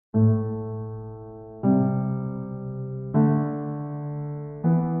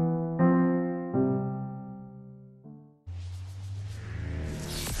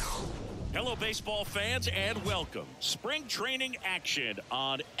Hello, baseball fans, and welcome. Spring training action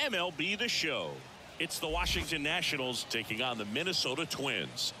on MLB The Show. It's the Washington Nationals taking on the Minnesota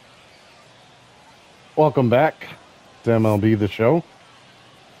Twins. Welcome back to MLB The Show.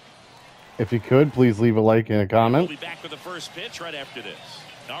 If you could, please leave a like and a comment. We'll be back with the first pitch right after this.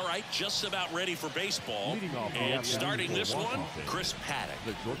 All right, just about ready for baseball. And starting this one, Chris Paddock.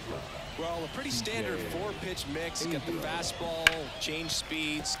 Well, a pretty standard four-pitch mix. You got the fastball, change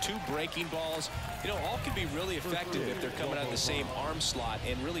speeds, two breaking balls. You know, all can be really effective if they're coming out of the same arm slot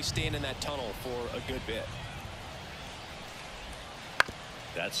and really staying in that tunnel for a good bit.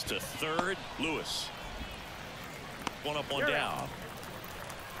 That's to third, Lewis. One up, one down.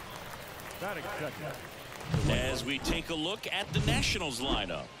 As we take a look at the Nationals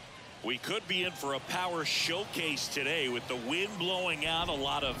lineup, we could be in for a power showcase today with the wind blowing out, a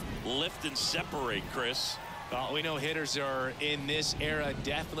lot of lift and separate, Chris. Well, we know hitters are in this era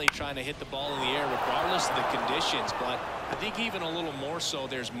definitely trying to hit the ball in the air regardless of the conditions, but I think even a little more so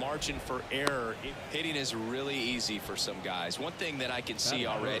there's margin for error. Hitting is really easy for some guys. One thing that I can see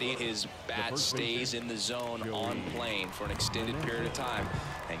already, his bat stays in the zone on plane for an extended period of time,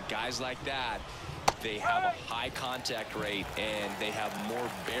 and guys like that, they have a high contact rate and they have more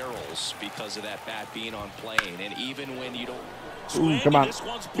barrels because of that bat being on plane. And even when you don't swing, come on,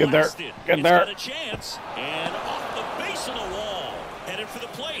 get there, get there. Got a chance, and off the base of the wall, headed for the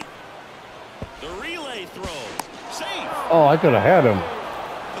plate. The relay throw, safe. Oh, I could have had him.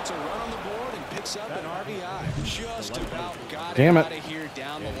 Puts a run on the board and picks up an RBI. Just about got it out of here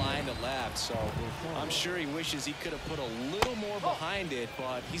down the line to left. So I'm sure he wishes he could have put a little more behind it,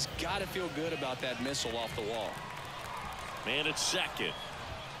 but he's got to feel good about that missile off the wall. Man at second.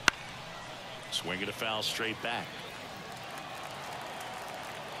 Swinging a foul straight back.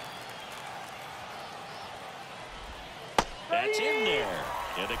 That's in there.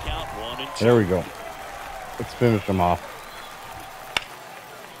 And the count 1-2. There we go. Let's finish him off.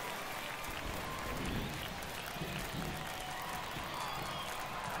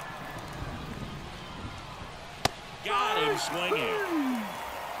 Got him swinging.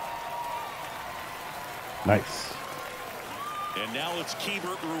 Nice. And now it's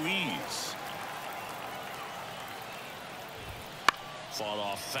Keibert Ruiz. Fought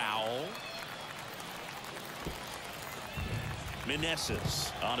off foul.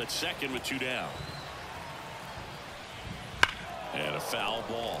 Meneses on at second with two down. And a foul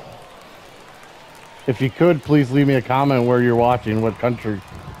ball. If you could, please leave me a comment where you're watching, what country.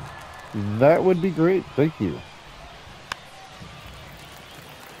 That would be great. Thank you.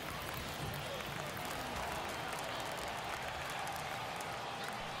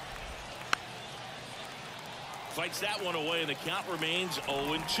 Fights that one away, and the count remains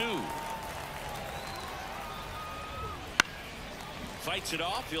 0-2. Fights it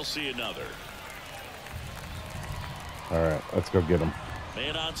off, you'll see another. All right, let's go get him.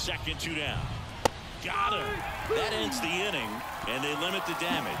 Man on second, two down. Got him. That ends the inning, and they limit the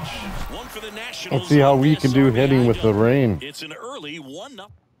damage. One for the Nationals. Let's see how we can do hitting with the rain. It's an early 1-0.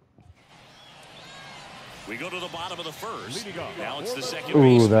 We go to the bottom of the first. Now it's the second.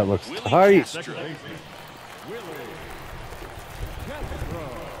 Ooh, that looks tight.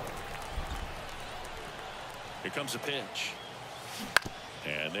 Here comes a pitch.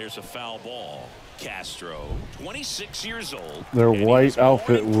 And there's a foul ball. Castro, 26 years old. Their white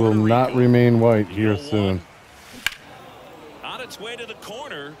outfit will not remain white here soon. On its way to the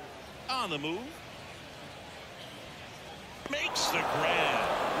corner. On the move. Makes the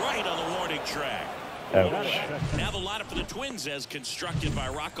grab. Right on the warning track. Ouch. Now the lineup for the Twins as constructed by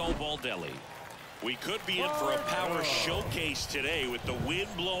Rocco Baldelli. We could be in for a power showcase today with the wind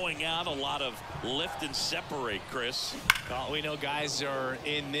blowing out, a lot of lift and separate, Chris. Well, we know guys are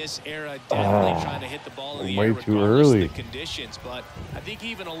in this era definitely trying to hit the ball in the air way too regardless early. of the conditions, but I think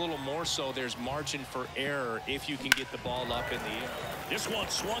even a little more so there's margin for error if you can get the ball up in the air. This one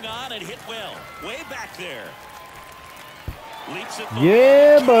swung on and hit well. Way back there. Leaps it.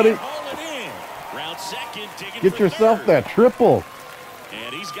 Yeah, buddy. Haul it in. Round second, digging Get for yourself third. that triple.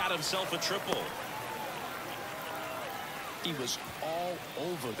 And he's got himself a triple. He was all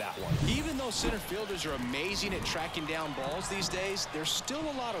over that one. Even though center fielders are amazing at tracking down balls these days, there's still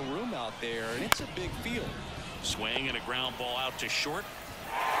a lot of room out there, and it's a big field. Swing and a ground ball out to short.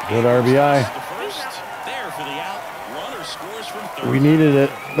 Good RBI. The first, there for the out. Runner scores from third. We needed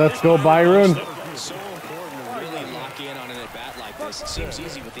it. Let's go, Byron. So important to really lock in on an at-bat like this. It seems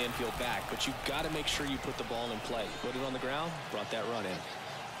easy with the infield back, but you've got to make sure you put the ball in play. Put it on the ground, brought that run in.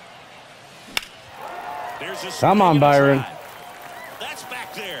 Come on, Byron. That's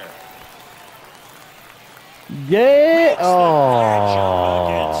back there. Yeah. Oh.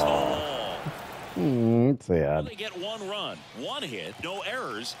 sad. They get 1 run, 1 hit, no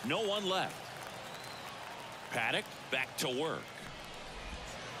errors, no one left. Paddock back to work.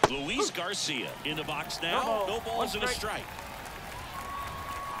 Luis Garcia in the box now. No balls and a strike.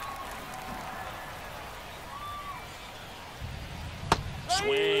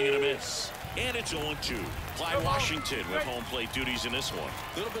 Swing and a miss. And it's 0-2. Clyde Washington with home plate duties in this one.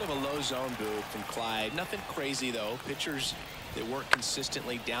 A little bit of a low zone boot from Clyde. Nothing crazy, though. Pitchers that work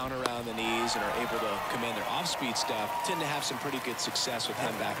consistently down around the knees and are able to command their off-speed stuff tend to have some pretty good success with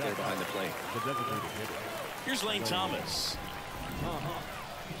him back there behind the plate. Here's Lane Thomas.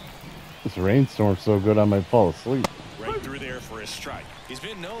 This rainstorm's so good I might fall asleep. Right through there for a strike. He's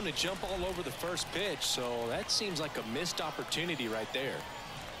been known to jump all over the first pitch, so that seems like a missed opportunity right there.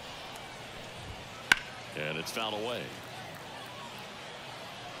 And it's fouled away.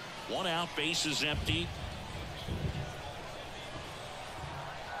 1 out, base is empty.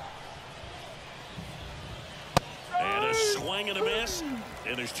 And a swing and a miss.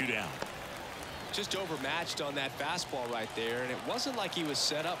 And there's 2 down. Just overmatched on that fastball right there, and it wasn't like he was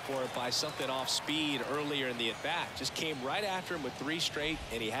set up for it by something off speed earlier in the at-bat. Just came right after him with 3 straight,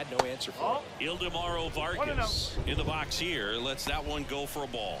 and he had no answer for it. Ildemaro Vargas in the box here. Lets that one go for a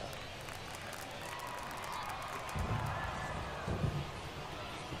ball.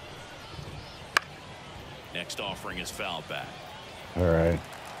 Next offering is fouled back. All right.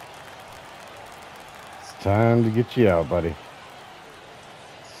 It's time to get you out, buddy.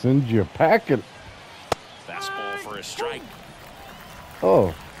 Send you a packet. Fastball for a strike.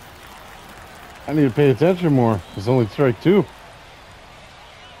 Oh. I need to pay attention more. It's only strike 2.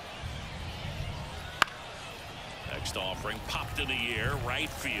 Next offering popped in the air, right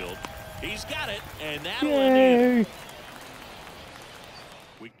field. He's got it, and that'll end it.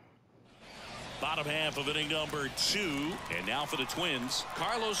 Bottom half of inning number 2, and now for the Twins,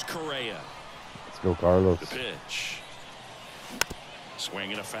 Carlos Correa. Let's go, Carlos. The pitch. Swing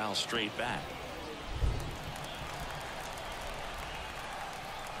and a foul straight back.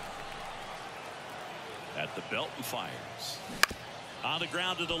 At the belt and fires. On the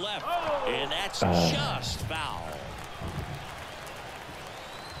ground to the left, and that's just foul.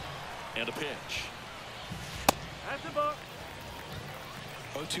 And a pitch. That's the ball.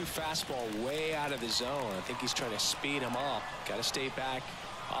 0-2 fastball way out of the zone. I think he's trying to speed him up. Got to stay back.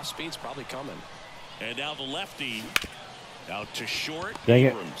 Off speed's probably coming. And now the lefty out to short. Dang it.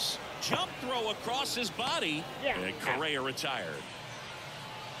 Abrams. Jump throw across his body. And Correa retired.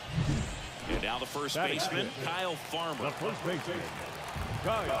 And now the first baseman, Kyle Farmer. The first baseman,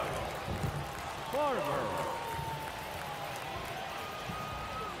 Kyle Farmer.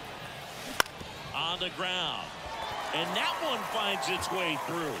 On the ground. And that one finds its way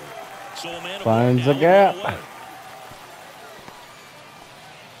through. So a man finds a gap.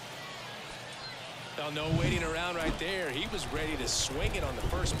 Well, no waiting around right there. He was ready to swing it on the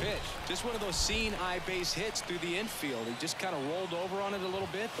first pitch. Just one of those seeing eye base hits through the infield. He just kind of rolled over on it a little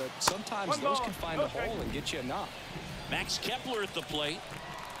bit, but sometimes those can find a hole and get you a knock. Max Kepler at the plate.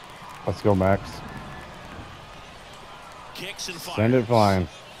 Let's go, Max. Kicks and fires. Send it flying.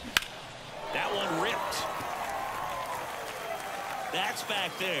 That one ripped. That's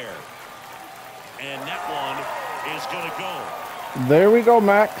back there. And that one is going to go. There we go,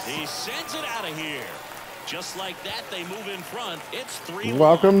 Max. He sends it out of here. Just like that, they move in front. It's 3-1.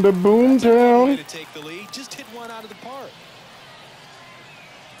 Welcome to Boomtown. Way to take the lead. Just hit one out of the park.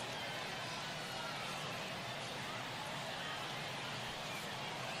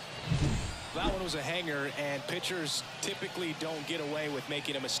 That one was a hanger, and pitchers typically don't get away with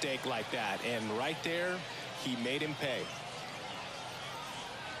making a mistake like that. And right there, he made him pay.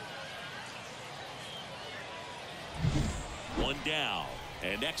 One down.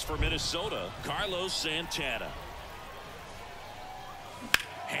 And next for Minnesota, Carlos Santana.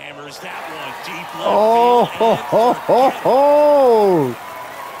 Hammers that one deep left Oh, field. ho, ho, ho, ho.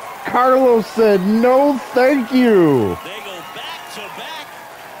 Carlos said no thank you. They go back to back,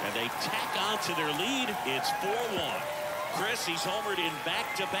 and they tack on to their lead. It's 4-1. Chris, he's homered in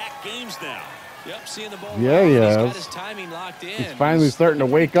back-to-back games now. Yep, seeing the ball. Yeah, he He's has. got his timing locked in. He's finally starting to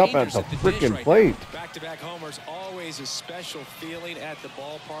wake up at the freaking plate. Back-to-back homers, always a special feeling at the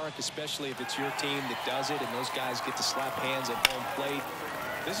ballpark, especially if it's your team that does it and those guys get to slap hands at home plate.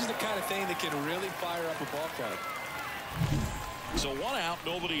 This is the kind of thing that can really fire up a ball club. So 1 out,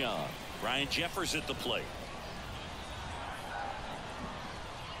 nobody on. Ryan Jeffers at the plate.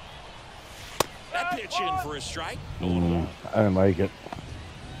 That pitch in for a strike. I didn't like it.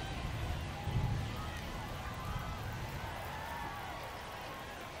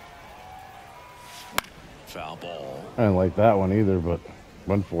 Foul ball. I didn't like that one either, but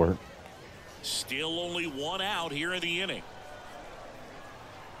went for it. Still only one out here in the inning.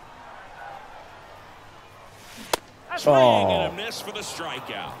 Swing and a miss for the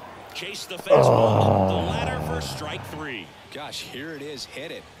strikeout. Chase the fastball. The ladder for strike 3. Gosh, here it is.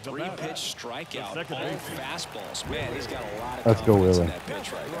 Hit it. 3-pitch strikeout. All fastballs. Man, he's got a lot of Let's go, confidence in Willie. that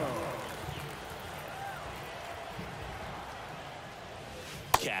pitch right now.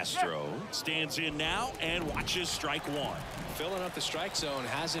 Castro stands in now and watches strike 1. Filling up the strike zone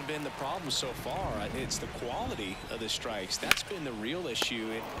hasn't been the problem so far. It's the quality of the strikes. That's been the real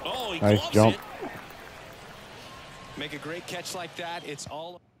issue. Oh, he Nice gloves jump. it. Make a great catch like that. It's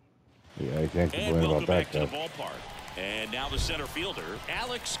all. Yeah, I can't And complain welcome about back that, to the guy. ballpark. And now the center fielder,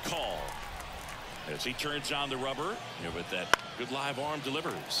 Alex Call. As he turns on the rubber, with that good live arm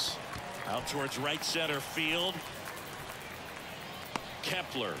delivers. Out towards right center field.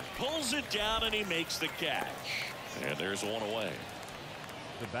 Kepler pulls it down and he makes the catch. And there's one away.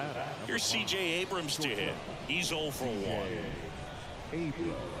 The batter. Here's C.J. Abrams to hit. He's 0 for 1.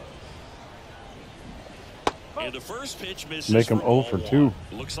 And the first pitch misses. Make him 0 for 2.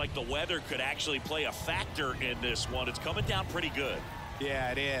 Looks like the weather could actually play a factor in this one. It's coming down pretty good.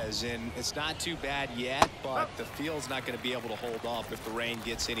 Yeah, it is, and it's not too bad yet, but the field's not going to be able to hold up if the rain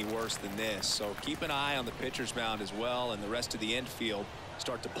gets any worse than this. So keep an eye on the pitcher's mound as well, and the rest of the infield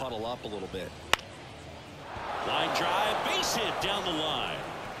start to puddle up a little bit. Line drive, base hit down the line.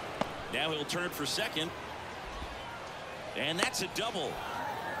 Now he'll turn for second. And that's a double.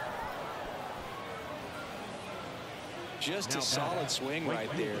 Just a solid swing right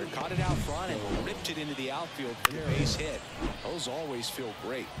there. Caught it out front and ripped it into the outfield for the base hit. Those always feel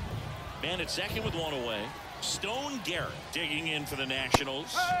great. Man at second with one away. Stone Garrett digging in for the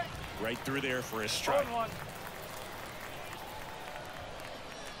Nationals. Right through there for a strike.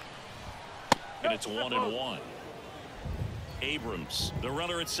 And it's 1-1. Abrams, the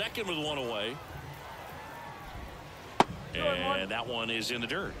runner at second with one away. And that one is in the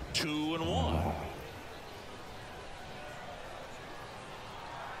dirt. 2-1.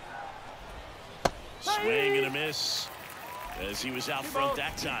 Swing and a miss as he was out front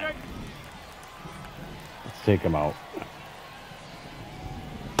that time. Let's take him out.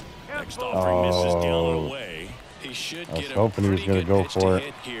 Next offering misses down and away. He should I was get a hoping he was pretty gonna good go pitch for to it.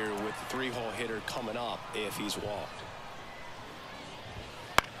 hit here with the 3-hole hitter coming up if he's walked.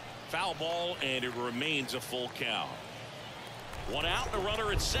 Foul ball, and it remains a full count. One out and a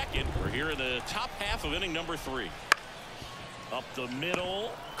runner at second. We're here in the top half of inning number 3. Up the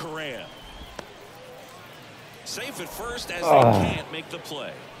middle, Correa. Safe at first as they can't make the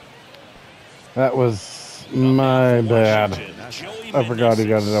play. That was my bad. I forgot he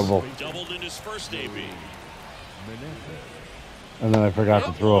got a double. Doubled in his first AB. And then I forgot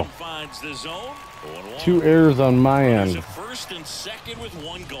to throw. Finds the zone. 0-1. 2 errors on my There's end. a first and second with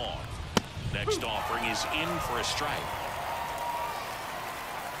one gone. Next offering is in for a strike.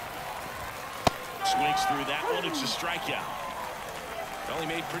 Swings through that one. It's a strikeout. Well, he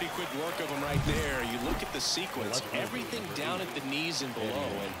made pretty quick work of him right there. You look at the sequence, everything down at the knees and below.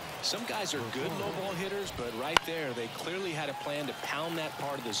 And some guys are good low ball hitters, but right there, they clearly had a plan to pound that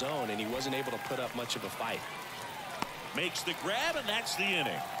part of the zone, and he wasn't able to put up much of a fight. Makes the grab, and that's the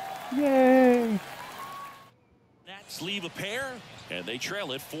inning. Yay! Nats leave a pair, and they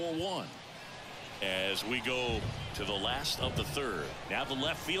trail it 4-1. As we go to the last of the third. Now the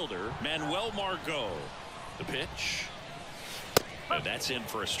left fielder, Manuel Margot. The pitch. And that's in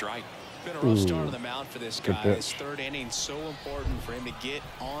for a strike. Been a rough start on the mound for this Good guy. pitch. His third inning so important for him to get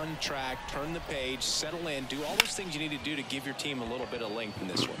on track, turn the page, settle in, do all those things you need to do to give your team a little bit of length in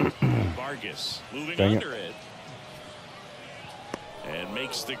this one. Vargas moving Dang under it. And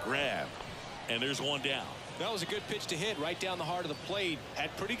makes the grab. And there's one down. That was a good pitch to hit right down the heart of the plate.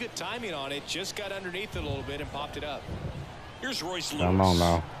 Had pretty good timing on it. Just got underneath it a little bit and popped it up. Here's Royce Lewis. Come on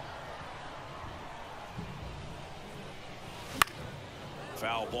now.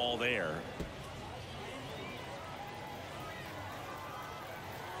 Foul ball there.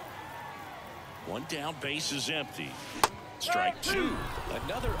 One down, base is empty. Strike 2.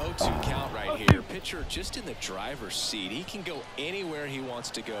 Another 0-2 count right here. Pitcher just in the driver's seat. He can go anywhere he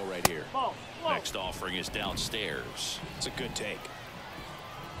wants to go right here. Next offering is downstairs. It's a good take.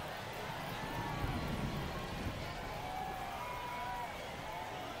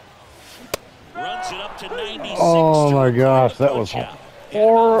 Runs it up to 96. Oh my gosh, that was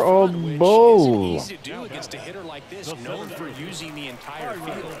horrible. Easy to do against a hitter like this, known for using the entire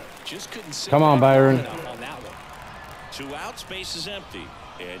field. Just couldn't sit Come on, back Byron. long enough on that one. 2 outs, base is empty.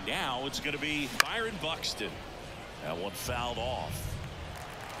 And now it's going to be Byron Buxton. That one fouled off.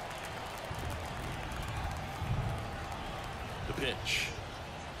 The pitch.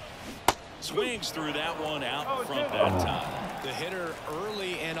 Swings through that one out front that time. The hitter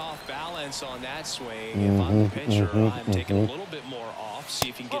early and off balance on that swing. If I'm the pitcher, I'm taking a little bit more off. See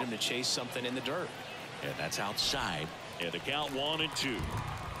if you can get him to chase something in the dirt. And that's outside. And the count 1-2.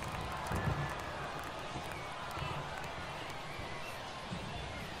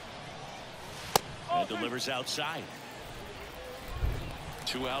 And delivers outside.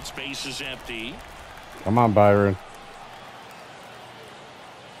 2 outs, base is empty. Come on, Byron.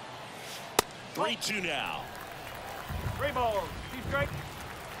 3-2 now. 3 balls. 2 strikes.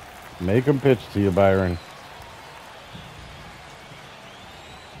 Make him pitch to you, Byron.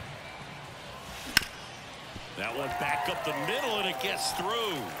 That one back up the middle, and it gets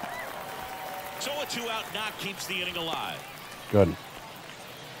through. So a 2-out knock keeps the inning alive. Good.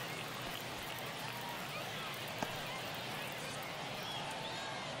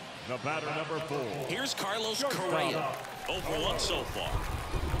 The batter, number 4. Here's Carlos Correa. 0-for-1 so far.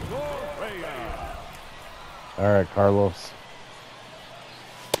 Correa. All right, Carlos.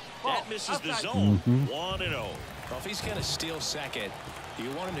 That misses the zone. 1-0. Well, if he's going to steal second, you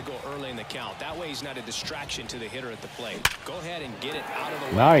want him to go early in the count. That way he's not a distraction to the hitter at the plate. Go ahead and get it out of the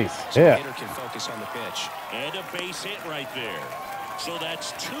way. Nice so the hit. hitter can focus on the pitch. And a base hit right there. So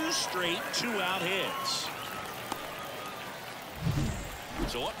that's 2 straight 2-out hits.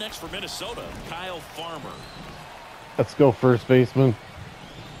 So up next for Minnesota, Kyle Farmer. Let's go, first baseman.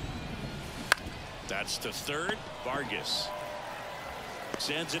 That's to third. Vargas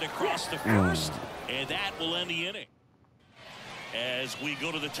sends it across the first, and that will end the inning. As we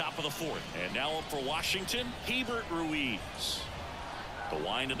go to the top of the 4th, and now up for Washington, Hebert Ruiz. The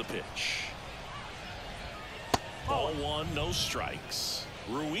wind of the pitch. Ball 1, no strikes.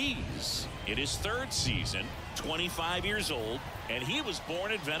 Ruiz in his 3rd season, 25 years old, and he was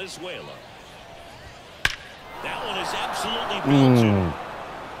born in Venezuela. That one is absolutely built to.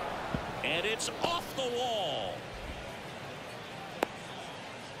 And it's off the wall.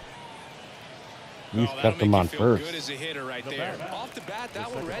 He's Oh, kept him on feel first. good as a hitter right there. Off the bat,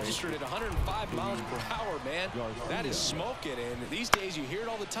 that one registered at 105 miles per hour, man. That is smoking, and these days you hear it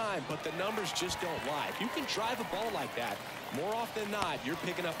all the time, but the numbers just don't lie. If you can drive a ball like that, more often than not, you're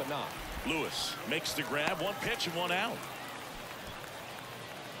picking up a knock. Lewis makes the grab, 1 pitch and 1 out.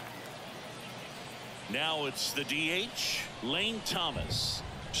 Now it's the DH, Lane Thomas.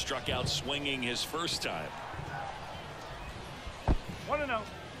 Struck out swinging his first time. 1-0.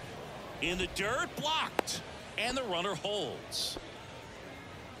 In the dirt, blocked, and the runner holds.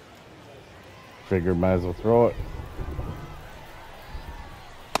 Figured might as well throw it.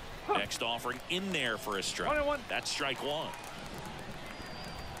 Next offering in there for a strike. 1-1. That's strike 1.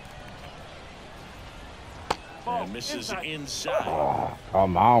 Ball And misses inside. inside. Oh,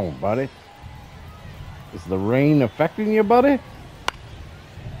 come on, buddy. Is the rain affecting you, buddy?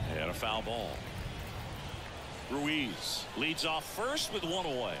 And a foul ball. Ruiz leads off first with 1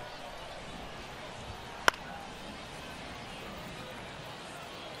 away.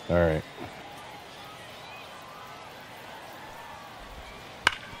 All right.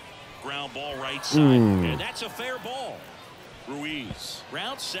 Ground ball right side. And that's a fair ball. Ruiz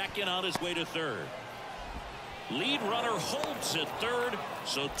rounds second on his way to third. Lead runner holds at third.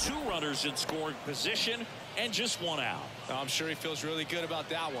 So 2 runners in scoring position and just 1 out. I'm sure he feels really good about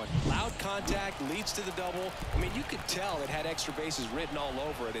that one. Loud contact leads to the double. I mean, you could tell it had extra bases written all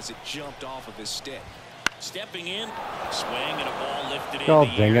over it as it jumped off of his stick. Stepping in, swing, and a ball lifted Oh, in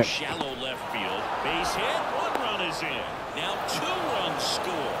the dang air, it. shallow left field. Base hit, 1 run is in. Now 2 runs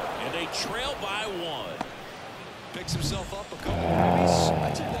score, and they trail by 1. Picks himself up a couple of ribbies.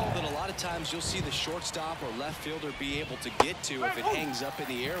 That's a ball that a lot of times you'll see the shortstop or left fielder be able to get to if it hangs up in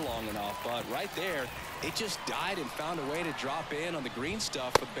the air long enough. But right there, it just died and found a way to drop in on the green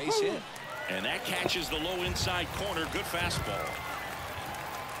stuff with base hit. And that catches the low inside corner. Good fastball.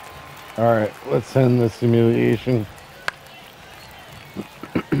 All right, let's end this humiliation.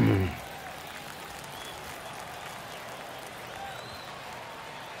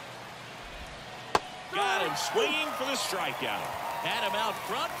 Got him swinging for the strikeout. Had him out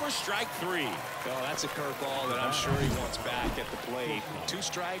front for strike 3. Oh, that's a curveball that I'm sure he wants back at the plate. 2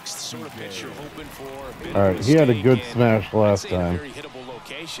 strikes, the sort of pitch you're hoping for. A bit All right, he had a good smash last time. A very hittable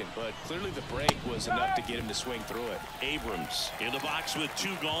location, but clearly the break was enough to get him to swing through it. Abrams in the box with 2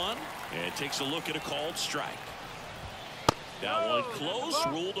 gone, and takes a look at a called strike. That one close,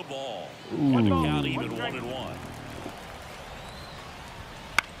 ruled a ball. And the count even 1-1.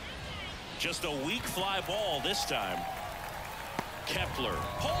 Just a weak fly ball this time. Kepler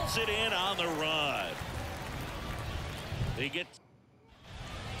pulls it in on the run. They get,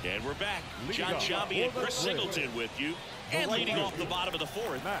 and we're back. John Sciambi and Chris Singleton with you. And leading off the bottom of the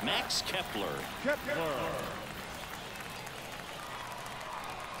fourth, Max Kepler.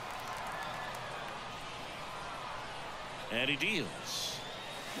 And he deals.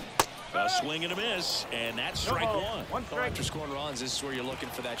 A swing and a miss, and that's strike one. So after scoring runs, this is where you're looking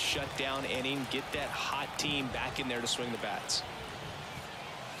for that shutdown inning. Get that hot team back in there to swing the bats.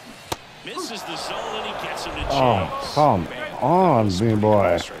 Misses the zone, and he gets him to chase. Oh, come on, Bean Boy.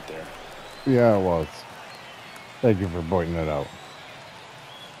 Right there. Yeah, it was. Thank you for pointing it out.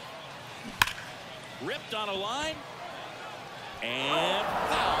 Ripped on a line. And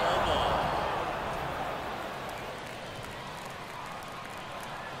foul ball.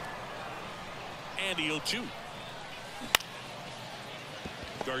 And the 0-2.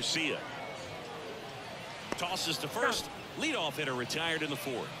 Garcia tosses to first. Leadoff hitter retired in the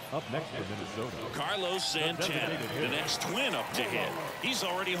fourth. Up next for Minnesota, Carlos Santana, the next twin up to hit. He's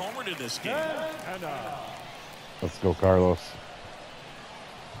already homered in this game. Let's go, Carlos.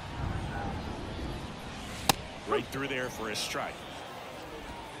 Right through there for a strike.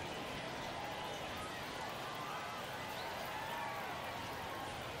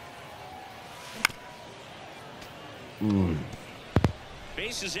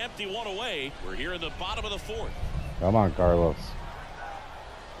 Base is empty, one away. We're here in the bottom of the fourth. Come on, Carlos.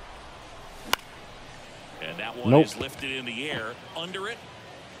 And that one is lifted in the air. Under it.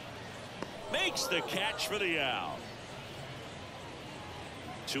 Makes the catch for the out.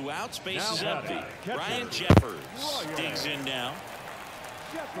 2 outs, base is empty. Ryan Jeffers digs in now.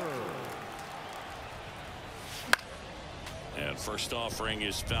 And first offering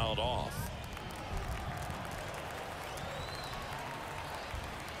is fouled off.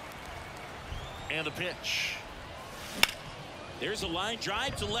 And the pitch. There's a line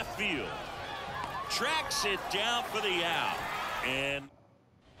drive to left field. Tracks it down for the out. And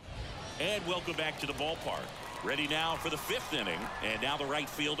welcome back to the ballpark. Ready now for the 5th inning. And now the right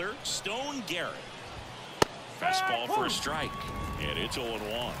fielder, Stone Garrett. Fastball for a strike. And it's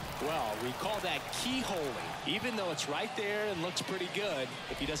 0-1. Well, we call that keyholing. Even though it's right there and looks pretty good,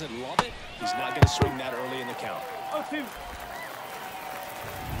 if he doesn't love it, he's not going to swing that early in the count. 0-2.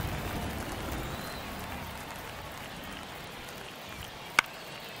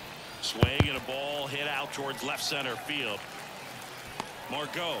 Swing and a ball hit out towards left center field.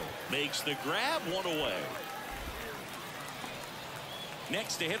 Margot makes the grab, 1 away.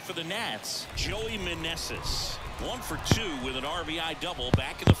 Next to hit for the Nats, Joey Meneses. 1 for 2 with an RBI double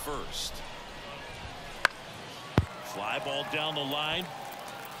back in the first. Fly ball down the line.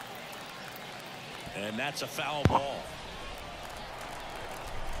 And that's a foul ball.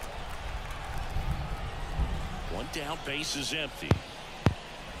 1 down, base is empty.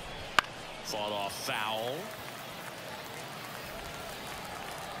 Fought off foul.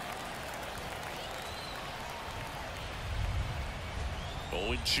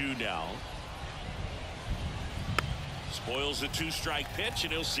 Oh, 0-2 now. Spoils a 2-strike pitch,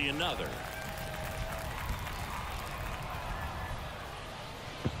 and he'll see another.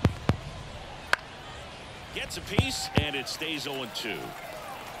 Gets a piece, and it stays 0-2.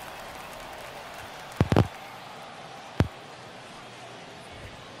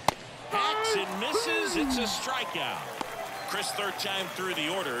 Hacks and misses. It's a strikeout. Chris, 3rd time through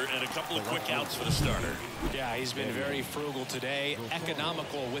the order, and a couple of quick outs for the starter. Yeah, he's been very frugal today.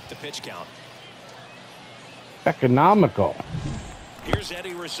 Economical with the pitch count. Economical. Here's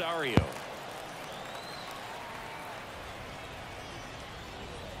Eddie Rosario.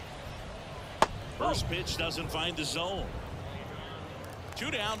 First pitch doesn't find the zone.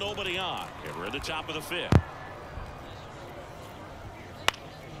 2 down, nobody on. And we're at the top of the 5th.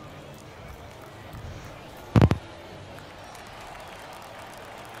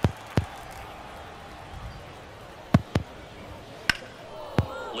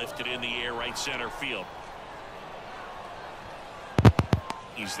 Lifted in the air, right center field.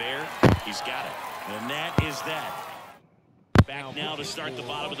 He's there. He's got it. And that is that. Back now to start the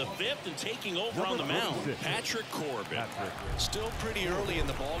bottom of the 5th, and taking over on the mound, Patrick Corbin. Still pretty early in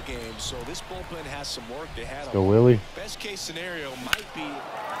the ball game, so this bullpen has some work ahead of Go, Willie. Best case scenario might be.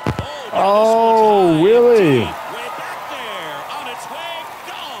 Oh, Willie. Way back there, on its way,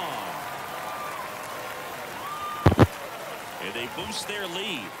 gone. And they boost their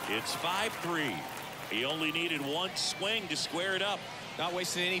lead. It's 5-3. He only needed 1 swing to square it up. Not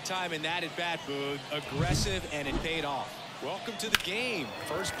wasting any time in that at bat, Boog. Aggressive, and it paid off. Welcome to the game.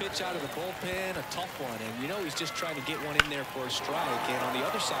 First pitch out of the bullpen, a tough one. And you know he's just trying to get one in there for a strike. And on the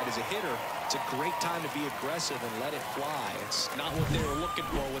other side, as a hitter, it's a great time to be aggressive and let it fly. It's not what they were looking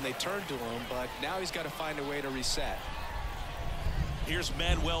for when they turned to him, but now he's got to find a way to reset. Here's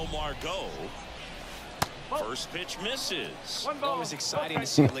Manuel Margot. First pitch misses. One ball. Always exciting to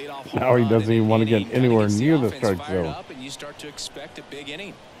see a leadoff home Now he run doesn't in even an want to get inning. Kinda anywhere gets near the offense strike fired zone. up, and you start to expect a big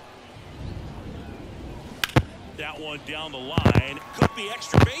inning. That one down the line. Could be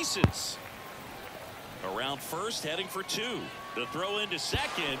extra bases. Around first, heading for 2. The throw into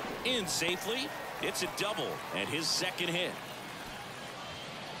second. In safely. It's a double. And his second hit.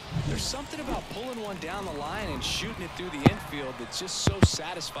 There's something about pulling one down the line and shooting it through the infield that's just so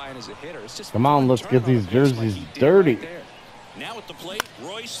satisfying as a hitter. It's just Come on, fun let's turning get on these a pitch like jerseys he did dirty. right there. Now at the plate,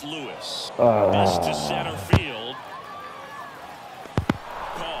 Royce Lewis. This to center field.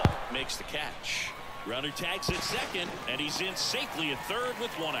 Call makes the catch. Runner tags at second, and he's in safely at third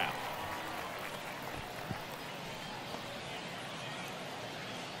with 1 out.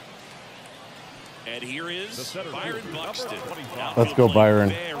 And here is Byron Buxton. Let's go, Byron.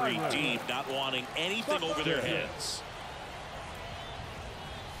 Very deep, not wanting anything over their heads.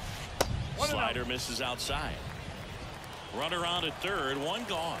 Slider misses outside. Runner on at third, 1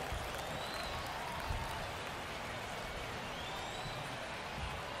 gone.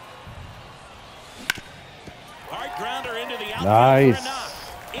 Hard grounder into the outfield Nice. for a knock.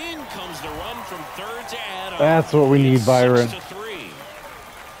 In comes the run from third to add on. That's what we need, It's Byron. 6-3.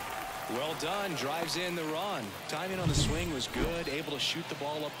 Well done. Drives in the run. Timing on the swing was good. Able to shoot the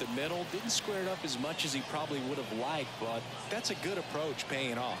ball up the middle. Didn't square it up as much as he probably would have liked, but that's a good approach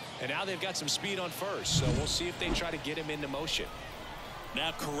paying off. And now they've got some speed on first, so we'll see if they try to get him into motion.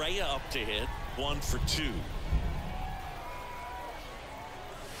 Now Correa up to hit. 1 for 2.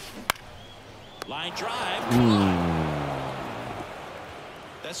 Line drive.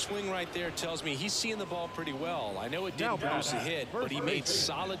 That swing right there tells me he's seeing the ball pretty well. I know it didn't produce a hit, but he made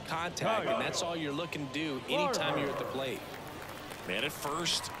solid contact, and that's all you're looking to do anytime you're at the plate. Man at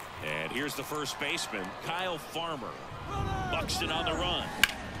first, and here's the first baseman, Kyle Farmer. Buxton on the run.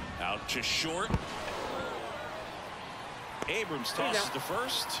 Out to short. Abrams tosses to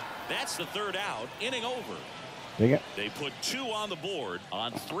first. That's the 3rd out. Inning over. They put 2 on the board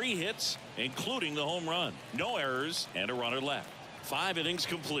on 3 hits, including the home run. No errors and a runner left. 5 innings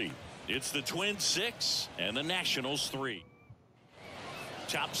complete. It's the Twins 6 and the Nationals 3.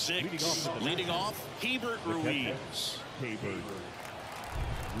 Top 6 leading off Hebert Ruiz.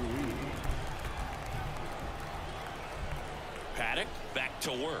 Paddock back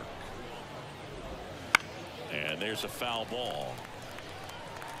to work. And there's a foul ball.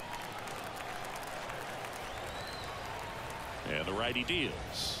 And the righty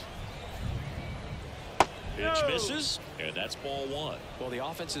deals. Pitch misses, and that's ball 1. Well, the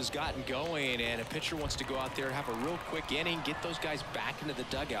offense has gotten going, and a pitcher wants to go out there, have a real quick inning, get those guys back into the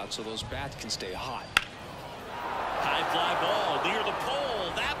dugout so those bats can stay hot. High fly ball near the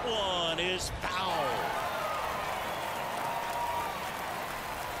pole. That one is foul.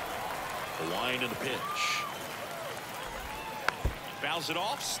 The wind and the pitch. Fouls it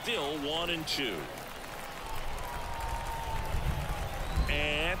off, still 1-2.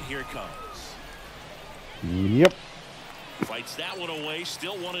 And here it comes. Yep. Fights that one away,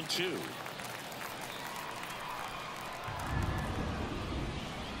 still 1-2.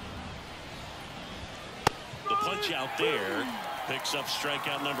 The punch out there picks up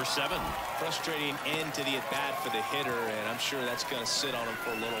strikeout number 7. Frustrating end to the at-bat for the hitter, and I'm sure that's going to sit on him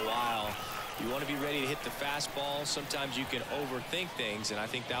for a little while. You want to be ready to hit the fastball. Sometimes you can overthink things, and I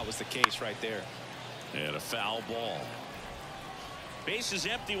think that was the case right there. And a foul ball. Base is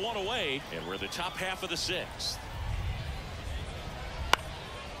empty, 1 away, and we're the top half of the 6th.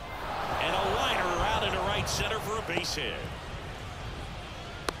 And a liner out into right center for a base hit.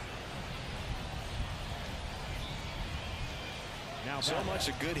 So much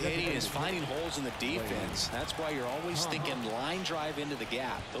of good hitting is finding holes in the defense. That's why you're always thinking line drive into the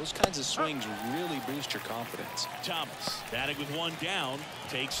gap. Those kinds of swings really boost your confidence. Thomas batting with 1 down,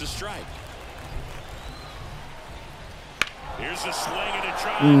 takes a strike. Here's a swing and a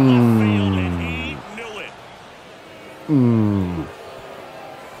drive left field, and he knew it.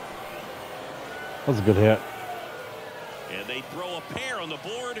 That was a good hit. And they throw a pair on the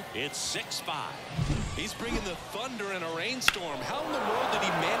board. It's 6-5. He's bringing the thunder in a rainstorm. How in the world did he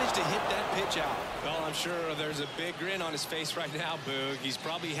manage to hit that pitch out? Well, I'm sure there's a big grin on his face right now, Boog. He's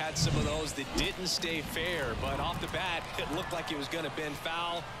probably had some of those that didn't stay fair, but off the bat, it looked like it was going to bend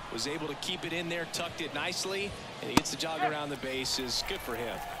foul. Was able to keep it in there, tucked it nicely, and he gets the jog around the bases. Good for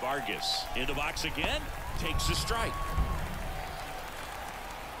him. Vargas in the box again, takes a strike.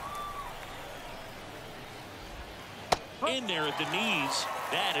 In there at the knees.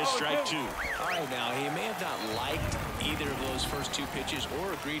 That is strike 2. All right, now, he may have not liked either of those first 2 pitches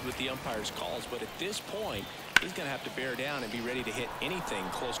or agreed with the umpire's calls, but at this point, he's going to have to bear down and be ready to hit anything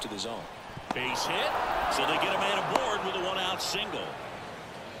close to the zone. Base hit, so they get a man aboard with a one-out single.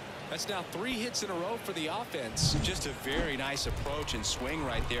 That's now 3 hits in a row for the offense. Just a very nice approach and swing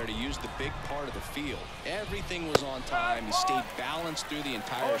right there to use the big part of the field. Everything was on time. He stayed balanced through the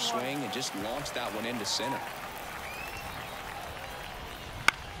entire swing and just launched that one into center.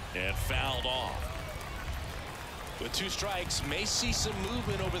 And fouled off. With 2 strikes, may see some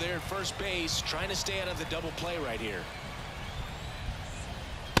movement over there at first base, trying to stay out of the double play right here.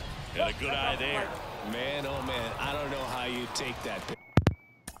 Got a good eye there. Man, oh man, I don't know how you take that pitch.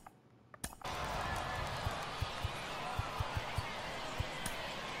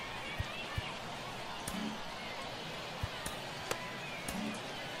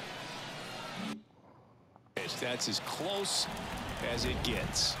 That's as close as it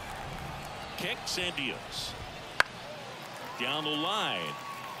gets. Kicks and deals. Down the line.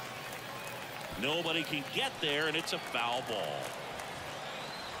 Nobody can get there, and it's a foul ball.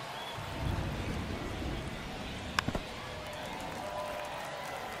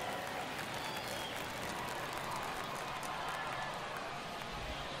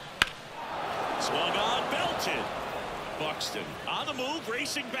 Swung on, belted. Buxton on the move,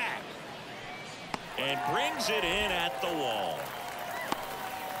 racing back. And brings it in at the wall.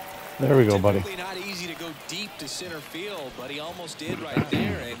 There we go, buddy. Typically not easy to go deep to center field, but he almost did right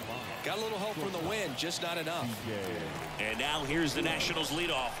there and got a little help from the wind, just not enough. And now here's the Nationals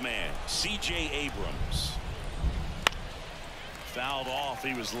leadoff man, C.J. Abrams. Fouled off.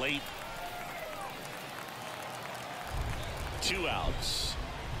 He was late. 2 outs.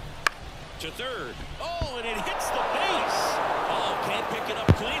 To third. Oh, and it hits the base. Oh, can't pick it up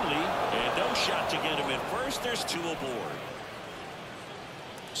cleanly. And no shot to get him at first. There's 2 aboard.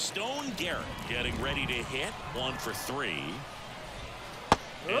 Stone Garrett getting ready to hit. 1 for 3.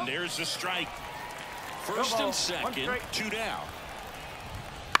 And there's the strike. First and second, 2 down.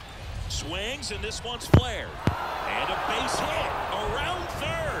 Swings, and this one's flared. And a base hit around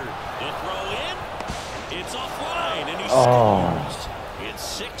third. The throw in. It's offline, and he scores.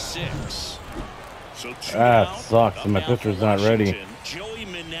 It's 6-6. So 2 That out. sucks. My pitcher's not ready. Joey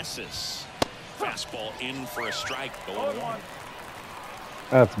Meneses. Fastball in for a strike. 0-1.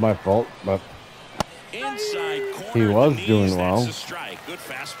 That's my fault, but Inside corner, he was knees, doing well. That's a strike. Good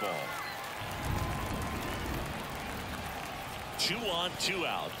fastball. 2 on, 2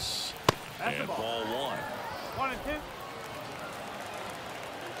 outs. And ball 1. 1 and 2.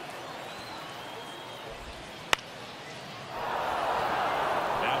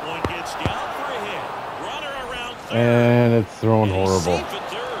 That one gets down for a hit. Runner around third. And it's thrown And he's horrible. safe at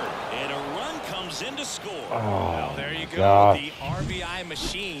third. And a run comes in to score. Well, there you go. gosh. The RBI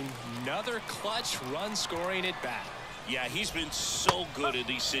machine. Another clutch run scoring it back. Yeah, he's been so good in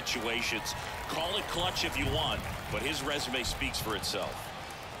these situations. Call it clutch if you want, but his resume speaks for itself.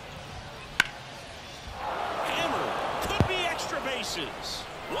 Hammer could be extra bases.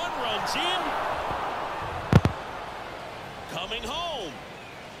 1 runs in. Coming home.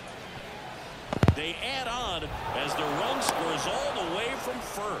 They add on as the run scores all the way from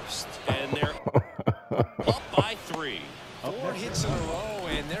first. And they're up by 3. 4 hits in a row,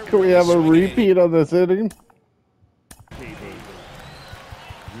 and they're Can we really have a swinging it. repeat of this inning?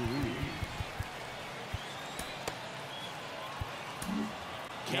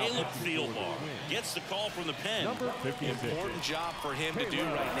 Caleb Thielbar gets the call from the pen. Important job for him to do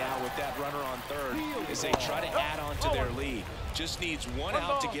right now with that runner on third as they try to add on to their lead. Just needs 1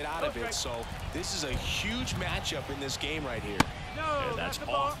 out to get out of it, so this is a huge matchup in this game right here. And that's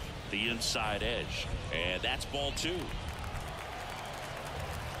off the inside edge. And that's ball 2.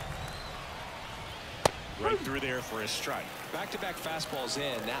 Right through there for a strike. Back-to-back fastballs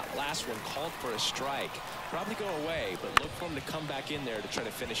in. That last one called for a strike. Probably go away, but look for him to come back in there to try to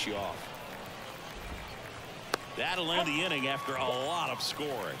finish you off. That'll end the inning after a lot of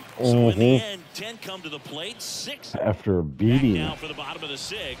scoring. So in the end, 10 come to the plate, 6 After a back beating. now for the bottom of the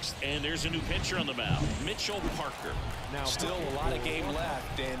 6th, and there's a new pitcher on the mound, Mitchell Parker. Still a lot of game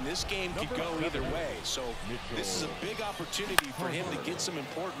left, and this game could go either way. So this is a big opportunity for him to get some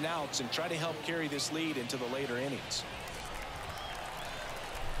important outs and try to help carry this lead into the later innings.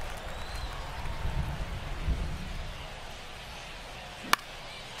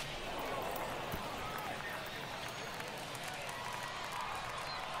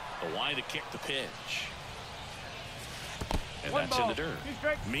 The line to kick the pitch. And that's in the dirt.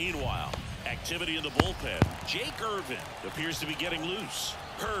 Meanwhile, activity in the bullpen. Jake Irvin appears to be getting loose.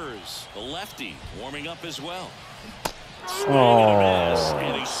 Hers, the lefty, warming up as well. Swing and a miss,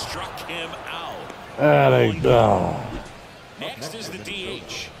 and he struck him out. Next is the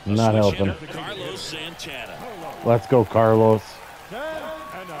DH. Not Switch helping. hitter, Carlos Santana. Let's go, Carlos.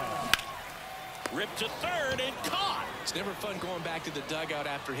 Ripped to third and caught. It's never fun going back to the dugout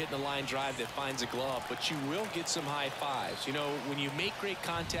after hitting a line drive that finds a glove, but you will get some high fives. You know, when you make great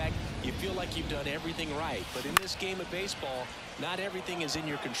contact, you feel like you've done everything right. But in this game of baseball, not everything is in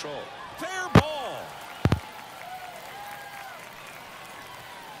your control. Fair ball.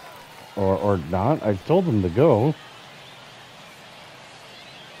 Or not. I told him to go.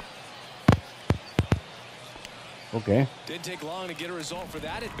 Okay. Didn't take long to get a result for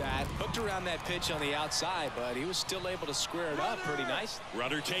that at bat. Hooked around that pitch on the outside, but he was still able to square it up pretty nice.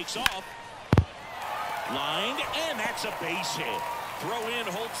 Runner takes off. Lined, and that's a base hit. Throw in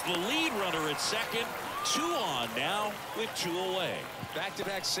halts the lead runner at second. 2 on now with 2 away.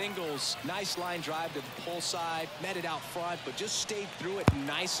 Back-to-back singles. Nice line drive to the pull side. Met it out front, but just stayed through it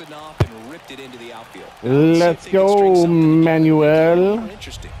nice enough and ripped it into the outfield. Let's go, Manuel. More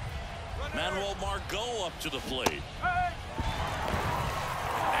interesting. Manuel Margot up to the plate. Out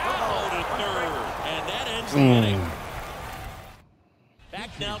to third, and that ends the inning. Back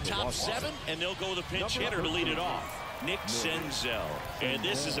now top 7, and they'll go the pinch hitter to lead it off. Nick Senzel. And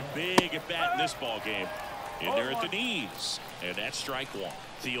this is a big at bat in this ball game. In there at the knees. And that's strike 1.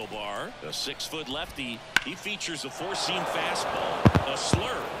 Thielbar, a 6-foot lefty. He features a 4-seam fastball. A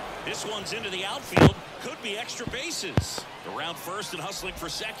slur. This one's into the outfield. Could be extra bases. Around first and hustling for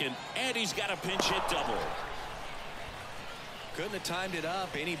second. And he's got a pinch hit double. Couldn't have timed it up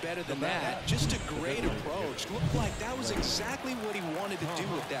any better than that. Just a great approach. Looked like that was exactly what he wanted to do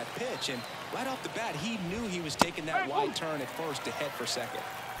with that pitch. And right off the bat, he knew he was taking that wide turn at first to head for second.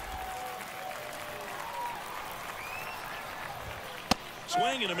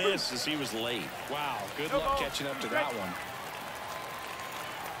 Swing and a miss as he was late. Wow, good luck catching up to that one.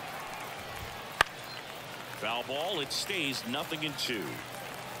 Foul ball. It stays 0-2.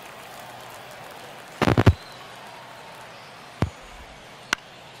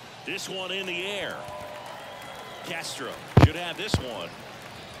 This one in the air. Castro should have this one.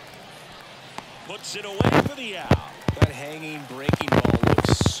 Puts it away for the out. That hanging breaking ball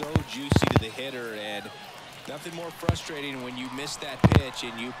looks so juicy to the hitter, and nothing more frustrating when you miss that pitch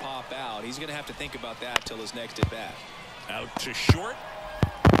and you pop out. He's going to have to think about that till his next at bat. Out to short.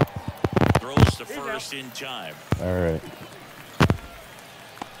 Throws to first in time. All right.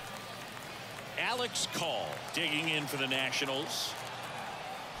 Alex Call digging in for the Nationals.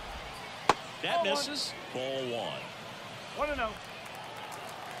 That misses. Ball 1. 1-0.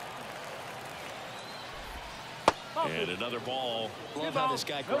 And another ball. Love how this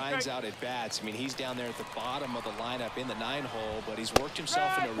guy grinds out at bats. I mean, he's down there at the bottom of the lineup in the 9-hole, but he's worked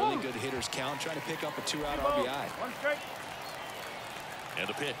himself in a really good hitter's count, trying to pick up a 2-out RBI. 1 strike. And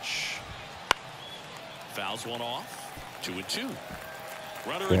a pitch. Fouls one off. 2-2.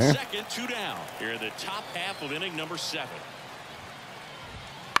 Runner at second, 2 down. Here in the top half of inning number 7.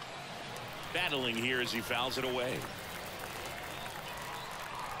 Battling here as he fouls it away.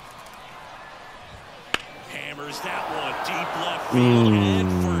 Hammers that one deep left field and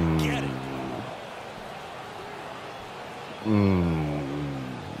forget it.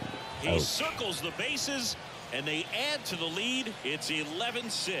 He circles the bases and they add to the lead. It's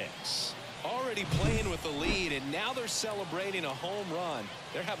 11-6. Already playing with the lead, and now they're celebrating a home run.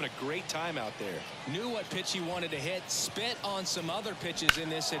 They're having a great time out there. Knew what pitch he wanted to hit, spent on some other pitches in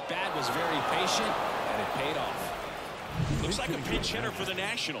this at bat, was very patient, and it paid off. Looks like a pinch hitter for the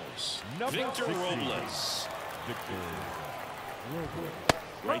Nationals. Victor Robles.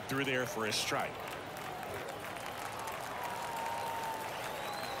 Right through there for a strike.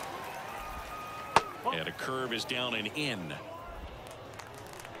 And a curve is down and in.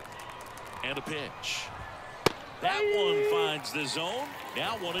 And a pitch. That one finds the zone.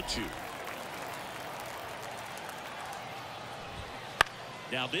 Now 1-2.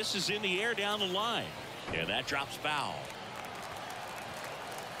 Now this is in the air down the line. And that drops foul.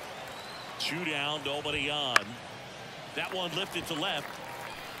 2 down, nobody on. That one lifted to left.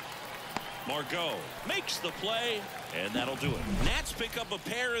 Margot makes the play, and that'll do it. Nats pick up a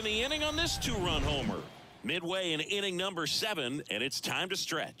pair in the inning on this 2-run homer. Midway in inning number 7, and it's time to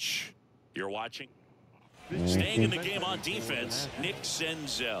stretch. You're watching. Staying in the game on defense, Nick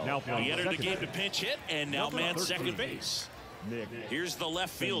Senzel. He entered the game to pinch hit, and now man second base. Here's the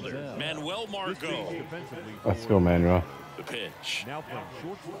left fielder, Manuel Margot. Let's go, Manuel. The pitch. Now playing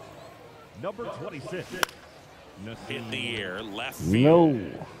shortstop, number 26. Hit the air, left field.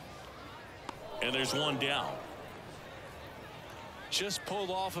 No. And there's one down. Just pulled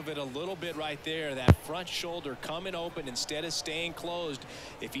off of it a little bit right there. That front shoulder coming open instead of staying closed.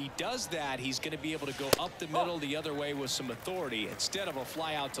 If he does that, he's going to be able to go up the middle the other way with some authority instead of a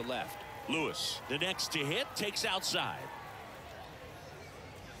fly out to left. Lewis, the next to hit, takes outside.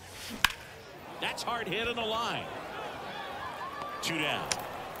 That's hard hit on the line. 2 down.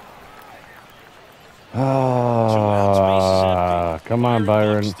 Come on,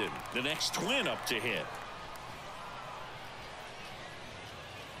 Byron. Buxton, the next twin up to hit.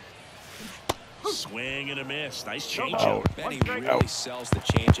 Swing and a miss. Nice changeup. And he really sells the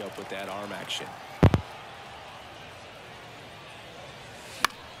changeup with that arm action.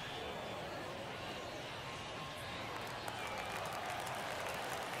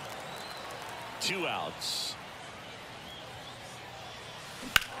 Two outs.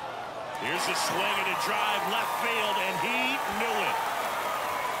 Here's a swing and a drive left field, and he knew it.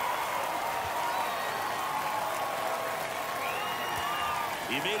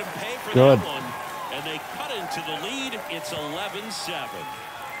 He made him pay for that one, and they cut into the lead. It's 11-7.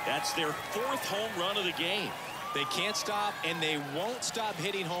 That's their 4th home run of the game. They can't stop, and they won't stop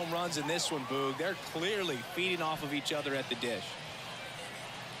hitting home runs in this one, Boog. They're clearly feeding off of each other at the dish.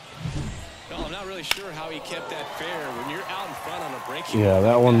 Well, I'm not really sure how he kept that fair. When you're out in front on a breaking Yeah,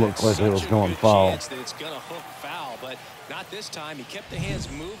 that one looked like it was going foul. That it's going to hook foul, but not this time. He kept the hands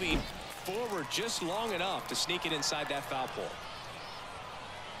moving forward just long enough to sneak it inside that foul pole.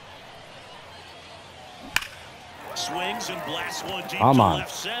 Swings and blasts one deep to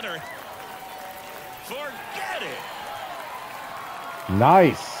left center. Forget it.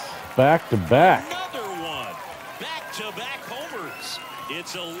 Nice. Back to back. Another one. Back-to-back homers.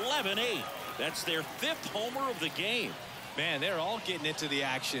 It's 11-8. That's their 5th homer of the game. Man, they're all getting into the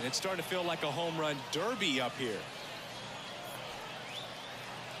action. It's starting to feel like a home run derby up here.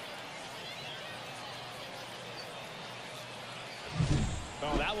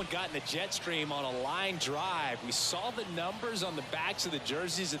 Oh, that one got in the jet stream on a line drive. We saw the numbers on the backs of the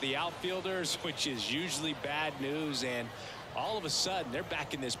jerseys of the outfielders, which is usually bad news, and all of a sudden they're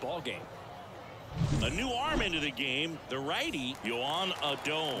back in this ball game. A new arm into the game, the righty, Yohan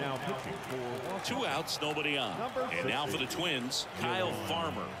Adon. Now pitching for 2 outs, nobody on. And now for the Twins, Kyle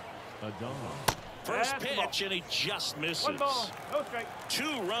Farmer. Adon. First pitch, and he just misses.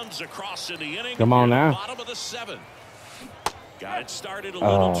 2 runs across in the inning. Come on now. Bottom of the 7th. Got it started a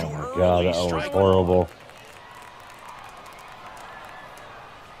little too early. Oh, my God, that was horrible.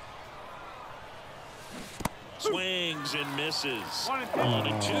 Swings and misses. 1-2. Oh,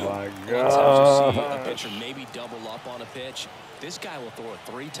 my Sometimes God. you see a pitcher maybe double up on a pitch. This guy will throw it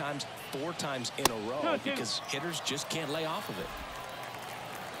 3 times, 4 times in a row because hitters just can't lay off of it.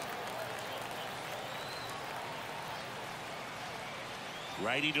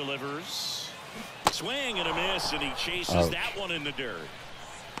 Righty delivers. Swing and a miss, and he chases that one in the dirt.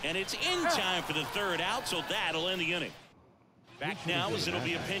 And it's in time for the 3rd out, so that'll end the inning. Back now as it'll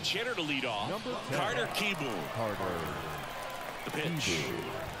be a pinch hitter to lead off. Carter Kieboom. The pitch.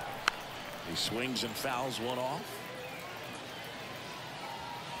 He swings and fouls one off.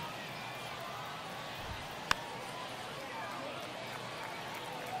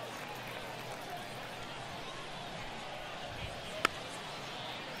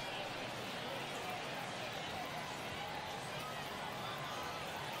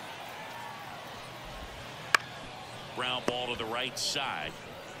 Ground ball to the right side.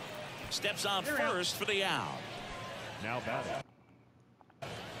 Steps on first for the out. Now batting.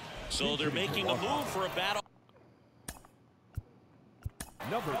 So they're making a move for a battle.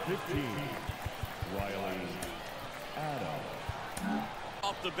 Number 15, Riley Adams.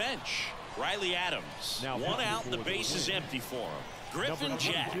 Off the bench, Riley Adams. Now 1 out, the base is empty for him. Griffin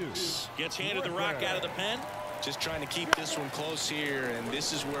Jacks gets handed the rock out of the pen. Just trying to keep this one close here, and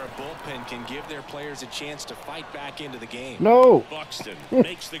this is where a bullpen can give their players a chance to fight back into the game. No. Buxton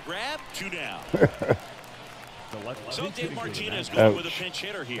makes the grab, 2 down. So Dave Martinez going with a pinch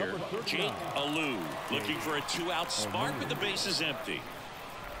hitter here. Jake Alou looking for a 2-out spark with the bases empty.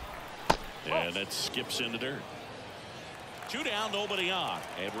 And that skips into dirt. 2 down, nobody on.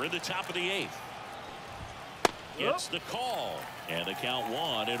 And we're in the top of the 8th. Gets the call. And the count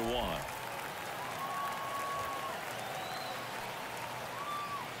 1-1.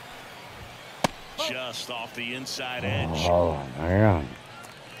 Just off the inside edge. Oh, man.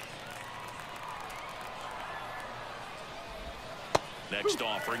 Next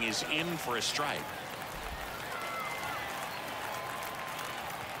offering is in for a strike.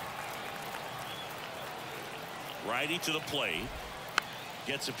 Righty to the plate.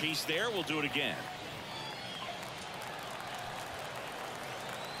 Gets a piece there. We'll do it again.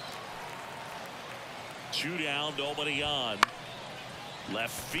 Two down, nobody on.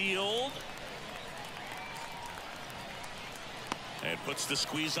 Left field. And puts the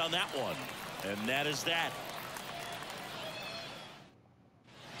squeeze on that one. And that is that.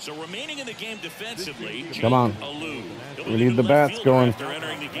 So remaining in the game defensively, Come on. Alou. We need the bats going. After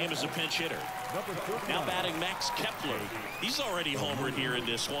entering the game as a pinch hitter. Now batting Max Kepler. He's already homered here in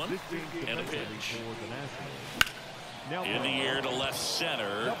this one. And a pitch. In the air to left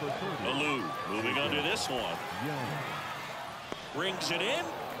center. Alou moving under this one. Brings it in.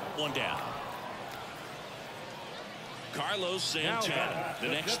 One down. Carlos Santana, the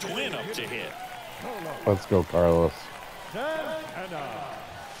next twin up to hit. Let's go, Carlos.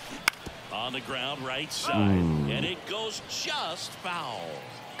 On the ground, right side. And it goes just foul.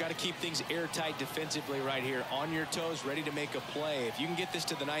 Got to keep things airtight defensively right here. On your toes, ready to make a play. If you can get this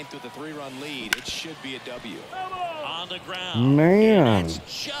to the ninth with a 3-run lead, it should be a W. On the ground. Man. And it's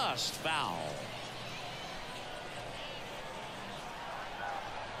just foul.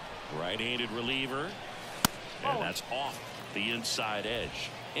 Right-handed reliever. And that's off the inside edge.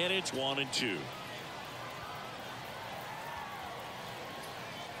 And it's 1-2.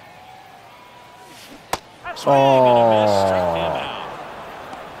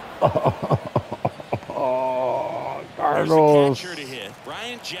 Oh, There's Cardinals. the catcher to hit,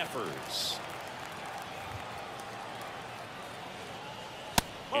 Brian Jeffers.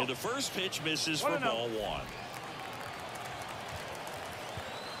 And the first pitch misses for ball one.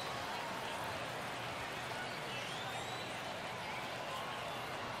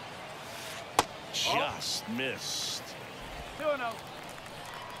 Just missed. 2-0.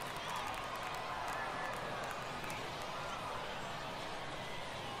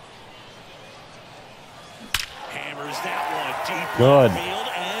 Hammers that one deep Good. left field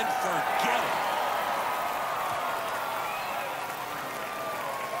and forget it.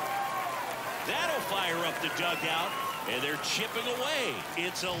 That'll fire up the dugout, and they're chipping away.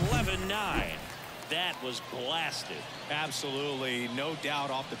 It's 11-9. That was blasted. Absolutely, no doubt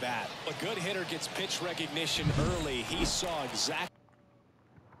off the bat. A good hitter gets pitch recognition early. He saw exactly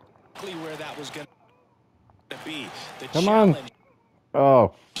where that was going to be. The Come on. challenge,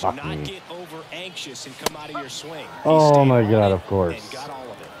 Oh, fuck not me. get over anxious and come out of your swing. He Oh, stayed my on God, it of course. And got all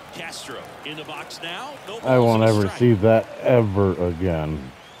of it. Castro in the box now. No I balls won't and a ever strike. see that ever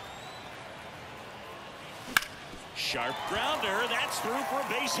again. Sharp grounder. That's through for a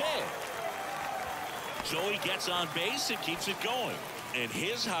base hit. Joey gets on base and keeps it going. And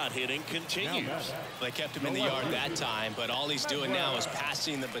his hot hitting continues. They kept him in the yard that time, but all he's doing now is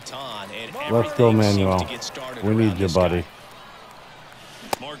passing the baton, and Let's go, everything Manuel. seems to get started We around need you, this guy. buddy.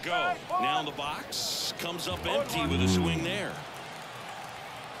 Margot now in the box. Comes up empty with a swing there.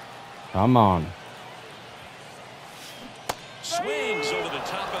 Come on. Swings over the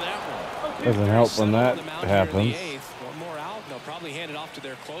top of that one. Doesn't help when that Settle them out here in the happens. eighth. One more out, and they'll probably hand it off to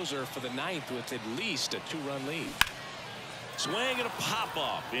their closer for the ninth with at least a 2-run lead. Swing and a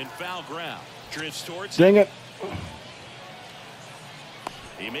pop-up in foul ground. Drifts towards Dang it.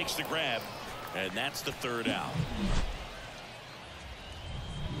 He makes the grab, and that's the third out.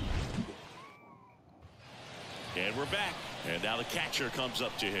 And we're back. And now the catcher comes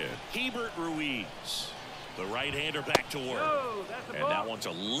up to hit. Hebert Ruiz. The right-hander back to work. And that one's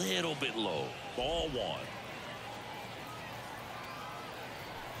a little bit low. Ball one.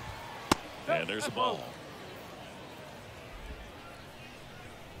 And there's a ball.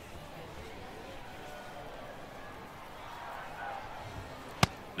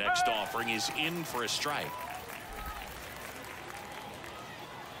 Next offering is in for a strike.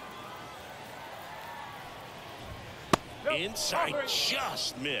 Inside,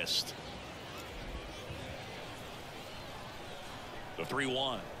 just missed. The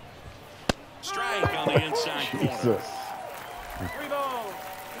 3-1. Strike on the inside corner. Jesus. 3 balls,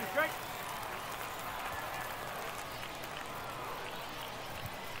 2 strikes.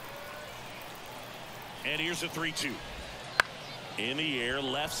 And here's a 3-2. In the air,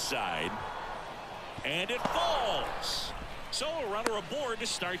 left side. And it falls. So a runner aboard to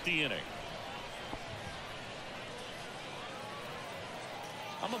start the inning.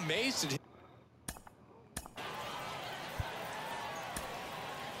 I'm amazed at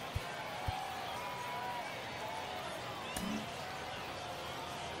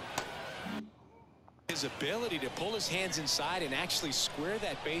his ability to pull his hands inside and actually square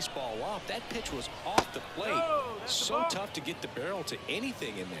that baseball up. That pitch was off the plate. So tough to get the barrel to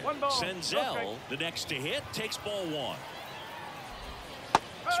anything in there. 1 ball. Senzel, the next to hit, takes ball one.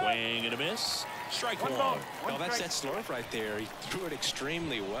 Swing and a miss. Strike one. Well, that's that slurve right there. He threw it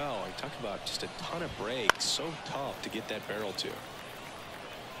extremely well. I talk about just a ton of breaks. So tough to get that barrel to.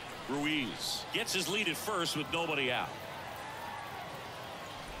 Ruiz gets his lead at first with nobody out.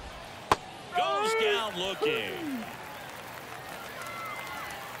 Goes down looking.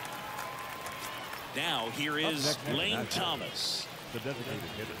 Now here is Lane Thomas. The designated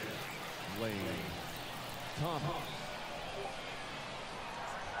hitter, Lane Thomas.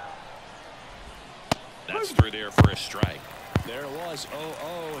 That's through there for a strike. There it was.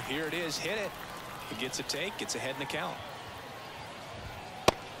 Oh, here it is. Hit it. He gets a take. Gets ahead in the count.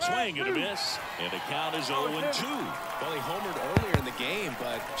 Swing and a miss. And the count is 0-2. Well, he homered earlier in the game,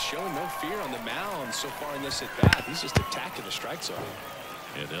 but showing no fear on the mound so far in this at-bat. He's just attacking the strike zone.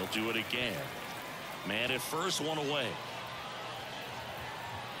 And they'll do it again. Man at first, one away.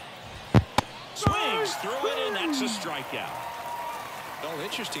 Swings through it, and that's a strikeout. Well,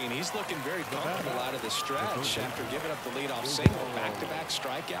 interesting. He's looking very comfortable out of the stretch after giving up the leadoff single. Back-to-back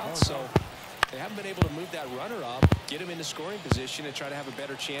strikeouts. So they haven't been able to move that runner up, get him into scoring position, and try to have a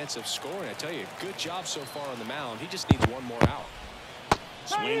better chance of scoring. I tell you, good job so far on the mound. He just needs one more out.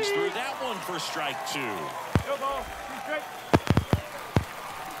 Swings through that one for strike 2. Go ball. 2 straight.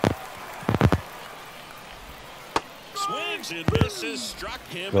 Swings and misses. Struck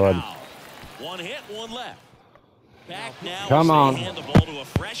him Good. out. One hit, one left. Back now Come as on. they hand the ball to a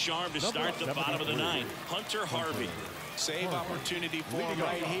fresh arm to start the bottom of the 9th. Hunter Harvey. Save opportunity for him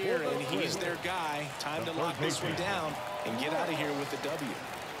right here, and he's their guy. Time to lock this one down and get out of here with the W.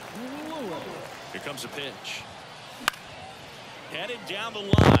 Here comes a pitch. Headed down the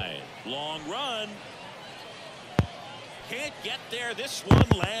line. Long run. Can't get there. This one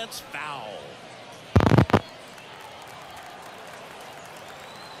lands foul.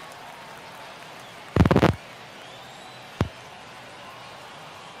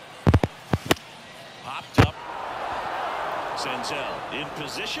 Popped up. Senzel in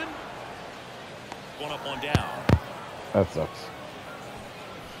position. One up, one down. That sucks.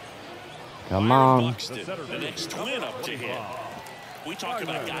 Come Byron on. Buxton, the next twin up to him. We talk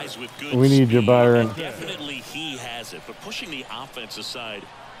about guys with good We need you, speed, Byron. and definitely he has it. But pushing the offense aside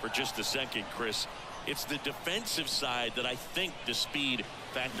for just a second, Chris, it's the defensive side that I think the speed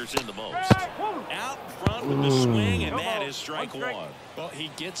factors in the most. Out front with the swing, and that is strike 1. Well, he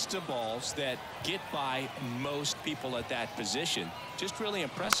gets to balls that get by most people at that position. Just really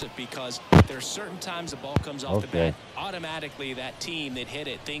impressive because there's certain times the ball comes off the bat. Automatically, that team that hit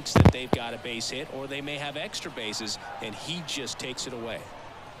it thinks that they've got a base hit, or they may have extra bases, and he just takes it away.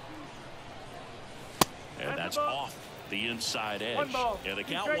 And that's off the inside edge. And the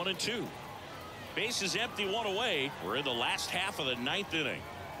count 1-2. Base is empty, one away. We're in the last half of the 9th inning.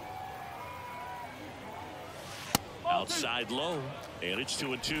 Outside low, and it's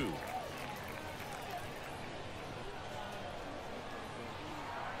 2-2.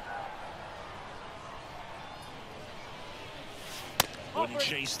 Wouldn't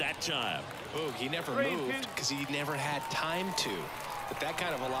chase that time. Oh, he never moved because he never had time to. But that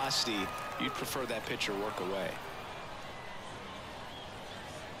kind of velocity, you'd prefer that pitcher work away.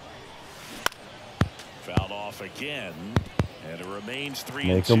 Fouled off again, and it remains 3-2.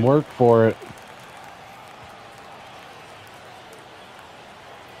 Make them work for it.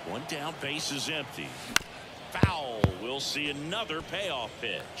 One down, base is empty. Foul. We'll see another payoff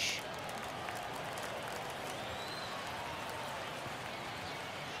pitch.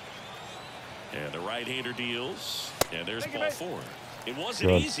 And the right-hander deals, and there's ball 4. It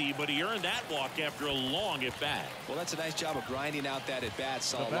wasn't easy, but he earned that walk after a long at-bat. Well, that's a nice job of grinding out that at-bat.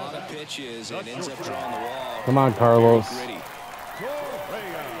 Saw a lot of pitches and ends up drawing the wall. Come on, Carlos. Gritty.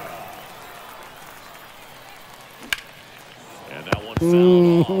 And that one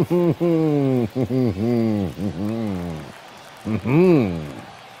fouled off.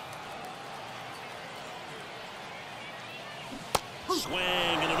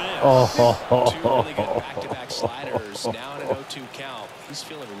 Swing and a miss. Two really good back-to-back sliders. Now in an 0-2 count. He's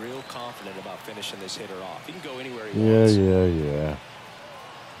feeling real confident about finishing this hitter off. He can go anywhere he wants. Yeah.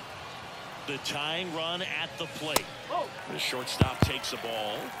 The tying run at the plate. The shortstop takes the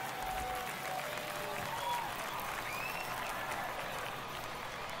ball.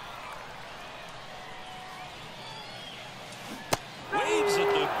 Waves at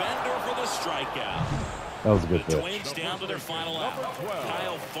the bender for the strikeout. That was a good The pitch. Twins down to their final out.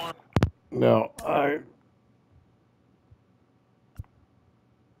 Kyle Farmer. No, I.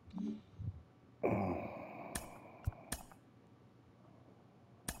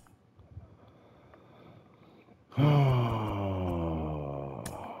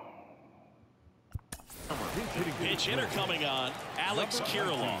 Pitch hitter coming on, Alex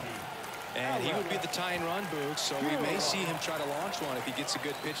Kirilloff. And he would be the tying run, Boog, so we may see him try to launch one if he gets a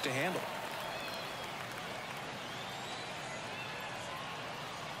good pitch to handle.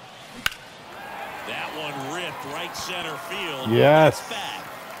 That one ripped right center field. Yes. Back.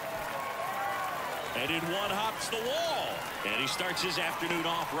 And in one hops the wall. And he starts his afternoon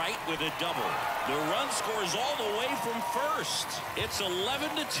off right with a double. The run scores all the way from first. It's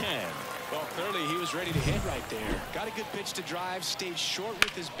 11-10. Well, clearly he was ready to hit right there. Got a good pitch to drive, stayed short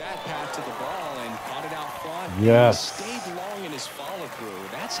with his bat path to the ball, and caught it out front. Yes. He stayed long in his follow-through.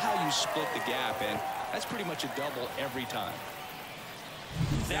 That's how you split the gap, and that's pretty much a double every time.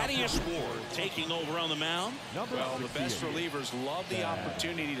 Thaddeus Ward taking over on the mound. Well, the best relievers love the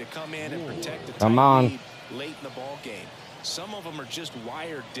opportunity to come in and protect the Come tight on. lead late in the ball game. Some of them are just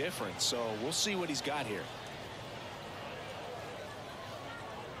wired different, so we'll see what he's got here.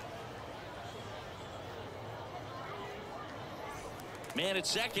 Man at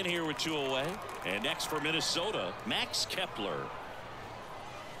second here with 2 away. And next for Minnesota, Max Kepler.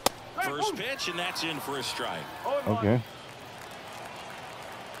 First pitch, and that's in for a strike. Okay.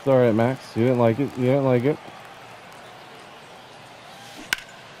 It's all right, Max. You didn't like it. You didn't like it.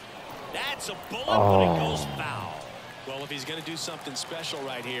 That's a bullet, but it goes foul. Well, if he's going to do something special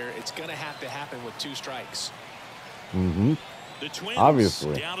right here, it's going to have to happen with 2 strikes. Mm-hmm. The Twins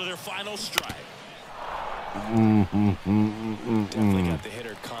Obviously. down to their final strike. Definitely got the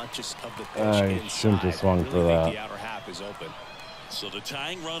hitter conscious of the pitch I inside. shouldn't have swung Really for think that. the outer half is open. So the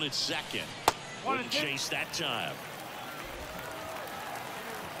tying run at second. Wouldn't chase that time.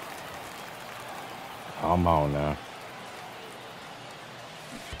 Come on now.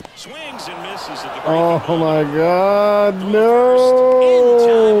 Swings and misses at the Oh breaking ball. my God, In-time ball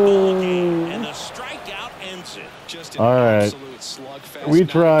game, no! and the strikeout ends it. Just an All right. absolute slugfest. We Not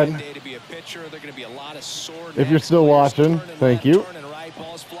a tried. good day to be a pitcher. They're going to be a lot of sore If you're necks, still players watching, turning thank left, you. turning right,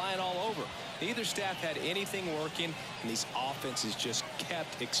 balls flying all over. Neither staff had anything working, and these offenses just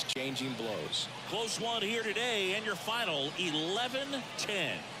kept exchanging blows. Close one here today, and your final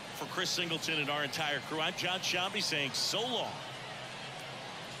 11-10. For Chris Singleton and our entire crew, I'm John Shambi saying so long.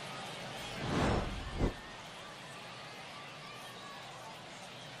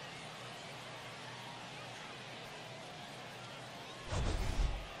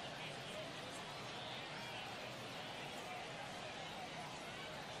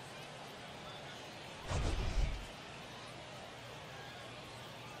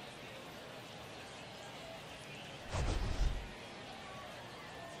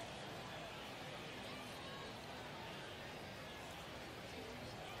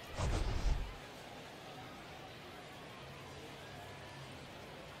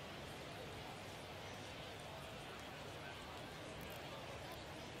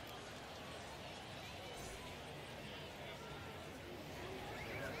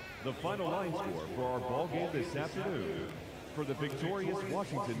 The final line score for our ball game this afternoon. For the victorious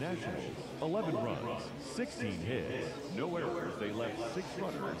Washington Nationals, 11 runs, 16 hits, no errors. They left 6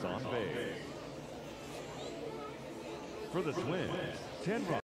 runners on base. For the Twins, 10 runs.